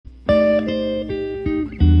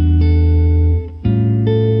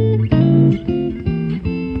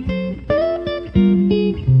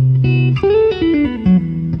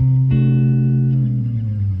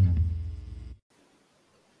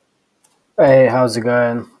Hey, how's it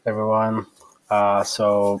going, everyone?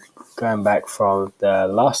 So, going back from the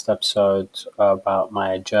last episode about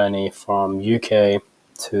my journey from UK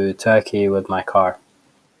to Turkey with my car,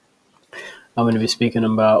 I'm going to be speaking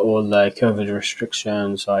about all the COVID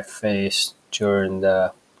restrictions I faced during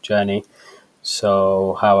the journey.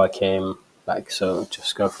 So, how I came,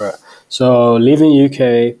 just go for it. So, leaving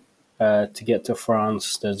UK to get to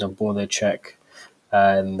France, there's a border check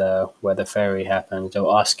and where the ferry happens.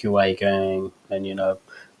 They'll ask you where you're going, and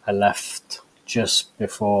I left just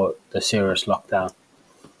before the serious lockdown,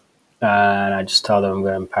 and I just told them I'm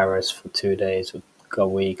going to Paris for 2 days, a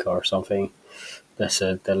week or something.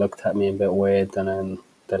 They looked at me a bit weird, and then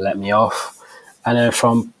they let me off. And then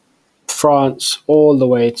from France all the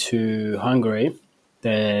way to Hungary,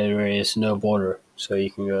 there is no border, so you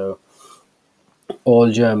can go all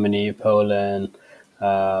Germany, Poland,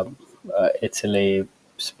 uh, Italy,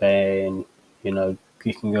 Spain. You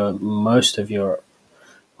can go most of Europe.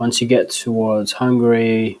 Once you get towards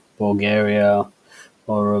Hungary, Bulgaria,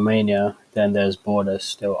 or Romania, then there's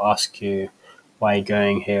borders. They'll ask you why you're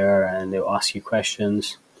going here, and they'll ask you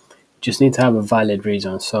questions. You just need to have a valid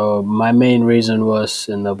reason. So my main reason was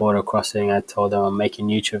in the border crossing. I told them I'm making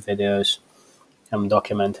YouTube videos. I'm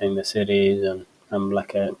documenting the cities, and I'm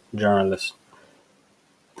like a journalist.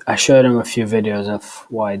 I showed them a few videos of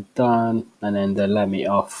what I'd done, and then they let me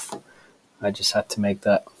off. I just had to make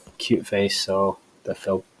that cute face, so they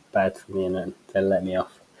felt bad for me, and then they let me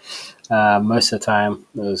off. Most of the time,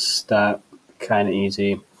 it was that kind of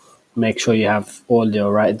easy. Make sure you have all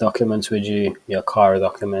your right documents with you, your car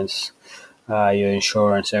documents, your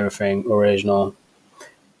insurance, everything original,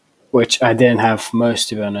 which I didn't have most,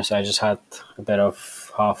 to be honest. I just had a bit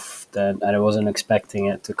of half that, and I wasn't expecting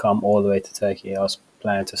it to come all the way to Turkey. I was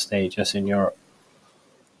planning to stay just in Europe.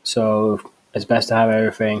 So it's best to have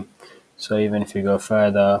everything. So even if you go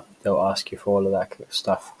further, they'll ask you for all of that kind of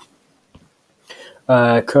stuff.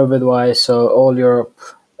 COVID wise, so all Europe,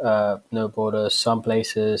 no borders. Some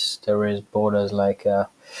places there is borders, like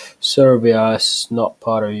Serbia is not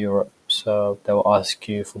part of Europe, so they'll ask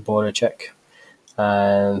you for border check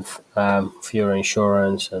and for your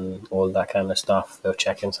insurance and all that kind of stuff. They'll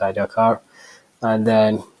check inside your car, and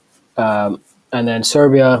then um,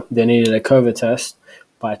 Serbia, they needed a COVID test,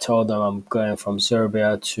 but I told them I'm going from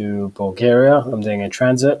Serbia to Bulgaria. I'm doing a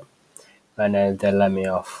transit, and then they let me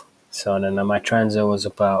off. So then my transit was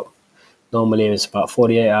normally it was about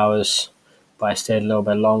 48 hours, but I stayed a little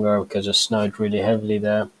bit longer because it snowed really heavily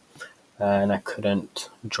there, and I couldn't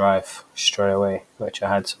drive straight away, which I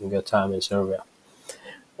had some good time in Serbia.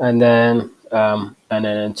 And then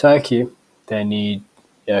in Turkey, they need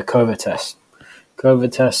a COVID test.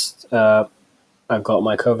 COVID test. I got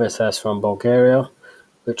my COVID test from Bulgaria,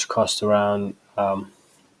 which cost around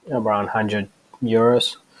 100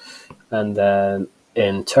 euros. And then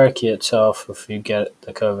in Turkey itself, if you get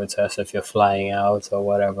the COVID test, if you're flying out or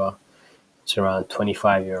whatever, it's around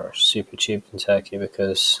 25 euros. Super cheap in Turkey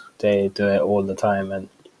because they do it all the time, and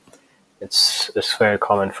it's very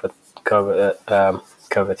common for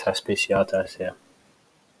COVID test, PCR test. Yeah.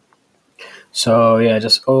 So yeah,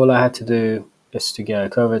 just all I had to do is to get a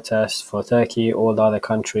COVID test for Turkey. All the other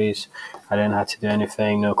countries, I didn't have to do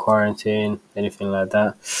anything, no quarantine, anything like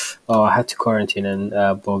that. Oh, I had to quarantine in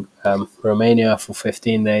Romania for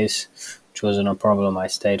 15 days, which wasn't a problem. I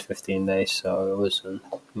stayed 15 days, so it wasn't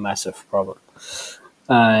a massive problem.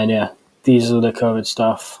 And yeah, these are the COVID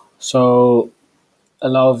stuff. So a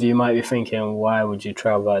lot of you might be thinking, why would you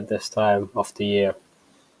travel at this time of the year?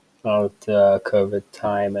 Of the COVID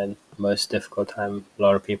time and most difficult time, a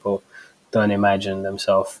lot of people don't imagine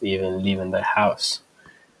themselves even leaving their house.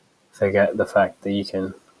 Forget the fact that you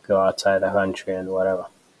can go outside the country and whatever.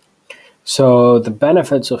 So the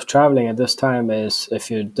benefits of traveling at this time is, if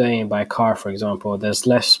you're doing it by car, for example, there's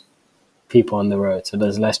less people on the road, so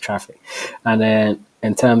there's less traffic. And then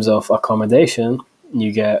in terms of accommodation,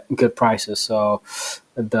 you get good prices. So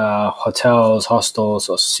the hotels, hostels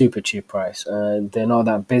are super cheap price. They're not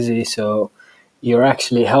that busy, so you're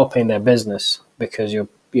actually helping their business because you're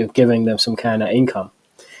giving them some kind of income.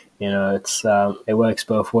 It works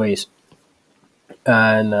both ways,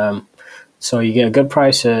 and so you get good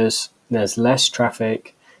prices. There's less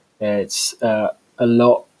traffic. It's a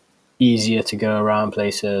lot easier to go around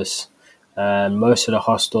places, and most of the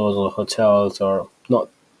hostels or hotels are not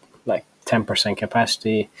like 10%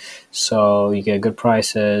 capacity, so you get good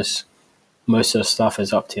prices. Most of the stuff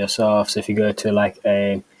is up to yourself. So if you go to like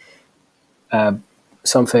a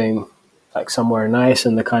something like somewhere nice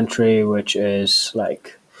in the country, which is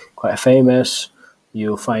like quite famous,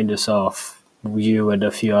 you'll find yourself you with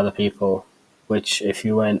a few other people. Which if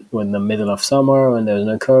you went in the middle of summer when there was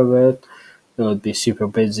no COVID, it would be super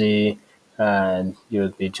busy, and you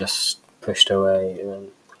would be just pushed away, and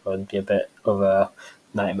it would be a bit of a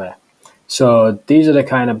nightmare. So these are the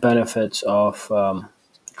kind of benefits of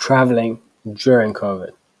traveling during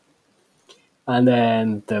COVID. And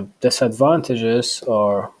then the disadvantages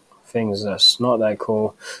or things that's not that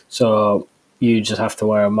cool. So you just have to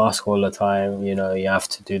wear a mask all the time. You have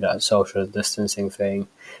to do that social distancing thing,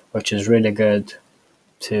 which is really good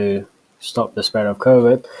to stop the spread of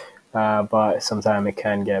COVID. But sometimes it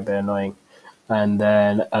can get a bit annoying. And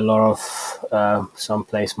then a lot of some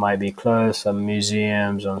place might be closed, some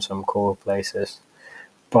museums and some cool places,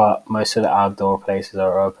 but most of the outdoor places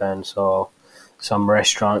are open. So some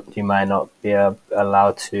restaurant you might not be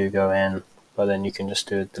allowed to go in, but then you can just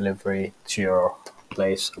do a delivery to your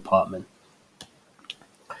place, apartment.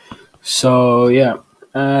 So yeah,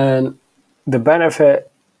 and the benefit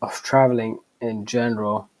of traveling in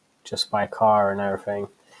general, just by car and everything.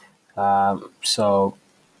 So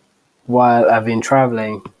while I've been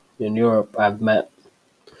traveling in Europe, I met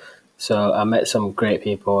some great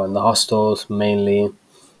people in the hostels mainly,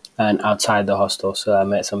 and outside the hostel. So I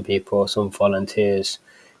met some people, some volunteers,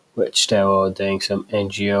 which they were doing some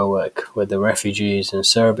NGO work with the refugees in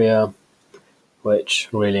Serbia, which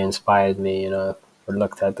really inspired me. I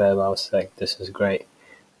looked at them, I was like, this is great.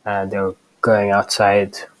 And they were going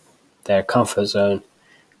outside their comfort zone,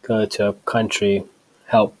 going to a country,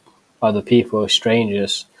 help other people,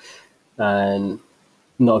 strangers, and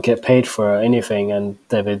not get paid for anything. And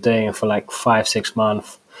they've been doing it for like 5, 6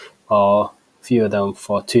 months, or a few of them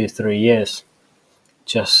for 2, 3 years.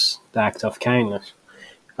 Just the act of kindness.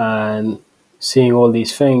 And seeing all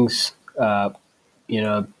these things,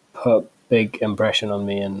 put big impression on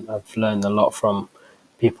me, and I've learned a lot from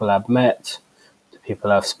people I've met, the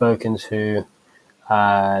people I've spoken to,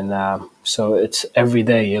 and so it's every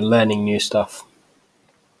day you're learning new stuff.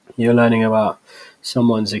 You're learning about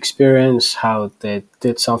someone's experience, how they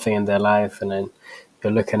did something in their life, and then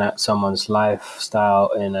you're looking at someone's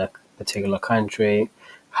lifestyle in a particular country,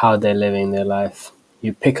 how they're living their life.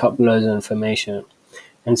 You pick up loads of information.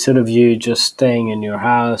 Instead of you just staying in your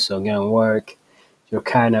house or going to work, you're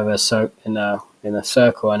kind of in a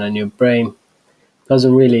circle, and then your brain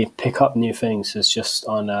doesn't really pick up new things. It's just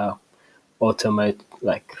on a on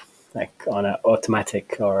a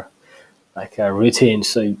automatic, or like a routine.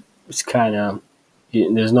 So it's kind of,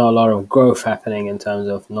 there's not a lot of growth happening in terms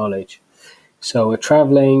of knowledge. So with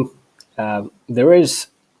traveling, there is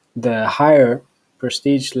the higher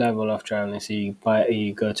prestige level of traveling. So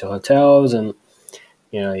you go to hotels, and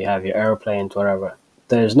you have your airplanes, whatever.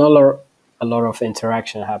 There's not a lot of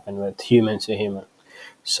interaction happen with human to human.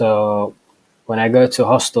 So when I go to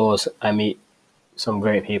hostels, I meet some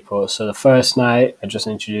great people. So the first night, I just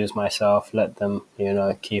introduce myself, let them,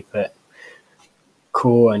 keep it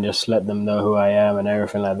cool, and just let them know who I am and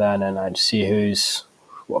everything like that. And I see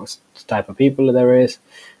what type of people there is.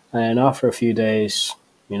 And after a few days,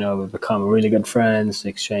 we become really good friends,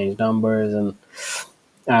 exchange numbers, and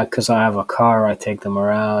because I have a car, I take them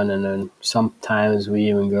around, and then sometimes we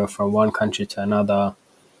even go from one country to another,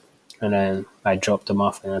 and then I drop them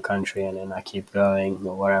off in a country, and then I keep going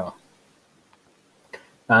or whatever.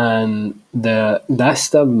 And that's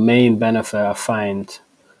the main benefit I find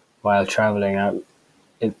while traveling.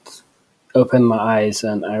 It opened my eyes,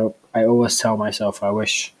 and I always tell myself I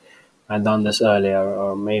wish I'd done this earlier,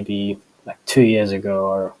 or maybe like 2 years ago,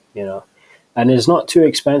 or and it's not too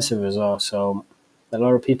expensive as well. So a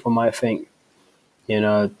lot of people might think,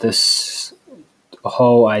 this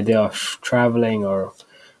whole idea of traveling or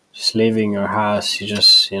just leaving your house, you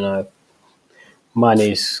just,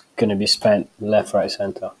 money's gonna be spent left, right,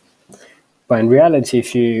 center. But in reality,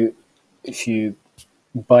 if you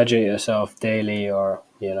budget yourself daily, or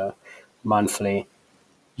monthly,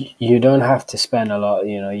 you don't have to spend a lot.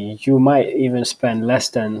 You might even spend less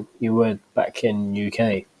than you would back in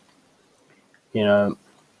UK. You know,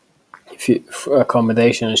 if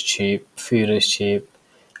accommodation is cheap, food is cheap,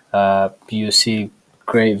 you see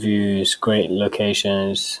great views, great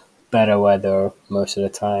locations, better weather most of the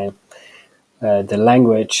time. The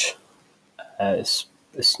language is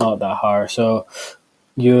it's not that hard. So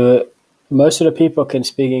you most of the people can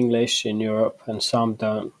speak English in Europe, and some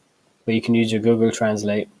don't. But you can use your Google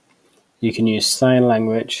Translate. You can use sign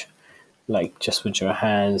language, like just with your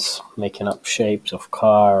hands, making up shapes of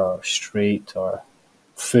car or street or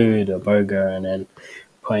food or burger, and then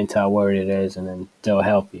point out where it is, and then they'll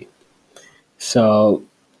help you. So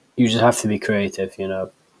you just have to be creative,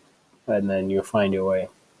 and then you'll find your way.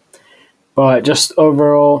 But just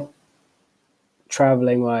overall,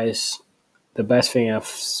 traveling wise, the best thing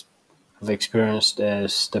I've experienced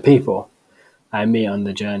is the people. I meet on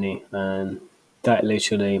the journey, and that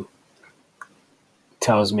literally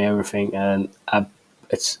tells me everything. And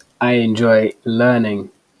I enjoy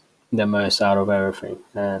learning the most out of everything,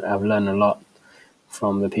 and I've learned a lot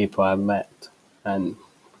from the people I've met and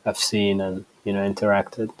I've seen and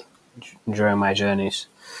interacted during my journeys.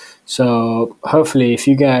 So hopefully, if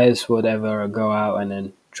you guys would ever go out and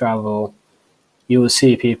then travel, you will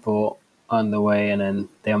see people on the way, and then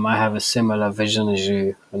they might have a similar vision as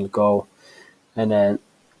you and goal, and then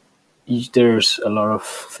there's a lot of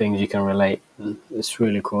things you can relate. And it's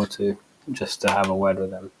really cool to just to have a word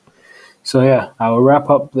with them. So yeah, I will wrap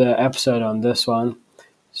up the episode on this one.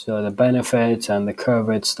 So the benefits and the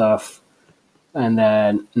COVID stuff, and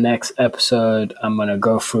then next episode I'm gonna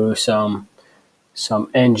go through some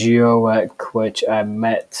NGO work which I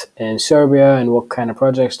met in Serbia and what kind of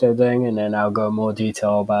projects they're doing, and then I'll go more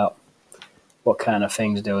detail about what kind of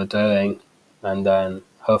things they were doing, and then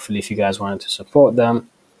hopefully if you guys wanted to support them,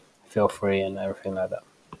 feel free and everything like that.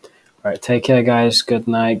 All right, take care, guys. Good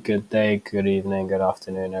night, good day, good evening, good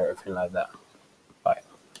afternoon, everything like that.